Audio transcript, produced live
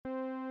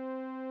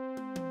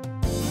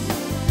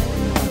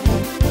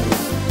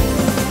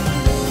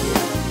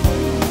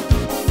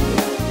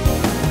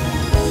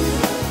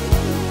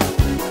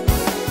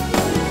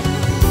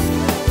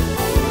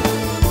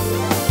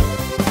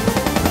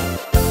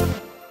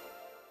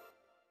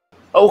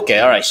Okay,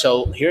 all right.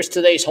 So here's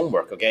today's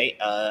homework. Okay,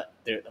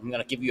 I'm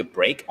gonna give you a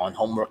break on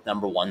homework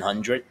number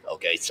 100.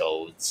 Okay,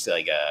 so it's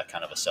like a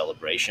kind of a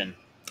celebration.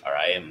 All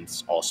right, and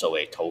it's also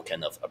a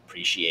token of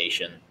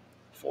appreciation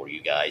for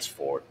you guys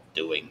for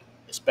doing,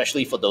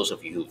 especially for those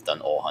of you who've done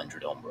all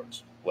 100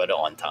 homeworks, whether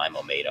on time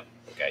or made up.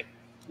 Okay,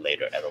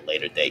 later at a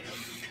later date.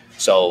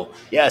 So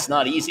yeah, it's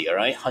not easy. All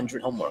right,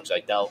 100 homeworks. I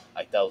doubt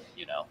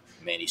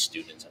many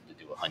students have to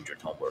do 100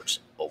 homeworks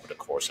over the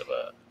course of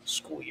a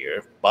school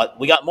year. But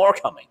we got more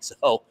coming.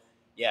 So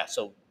yeah,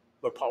 so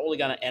we're probably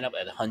gonna end up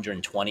at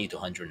 120 to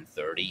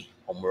 130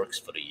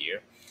 homeworks for the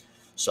year.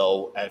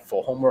 So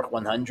for homework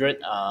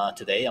 100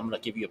 today, I'm gonna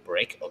give you a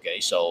break.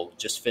 Okay, so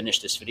just finish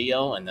this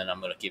video, and then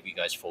I'm gonna give you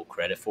guys full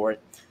credit for it.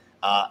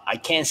 I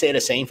can't say the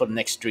same for the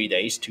next 3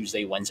 days,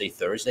 Tuesday, Wednesday,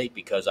 Thursday,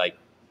 because I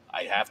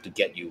have to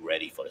get you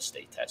ready for the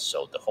state test.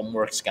 So the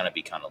homework's gonna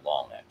be kind of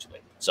long actually.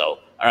 So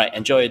all right,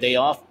 enjoy your day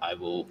off. I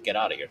will get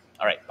out of here.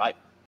 All right, bye.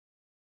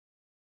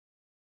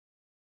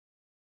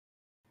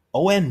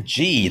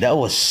 OMG, that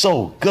was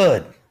so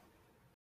good.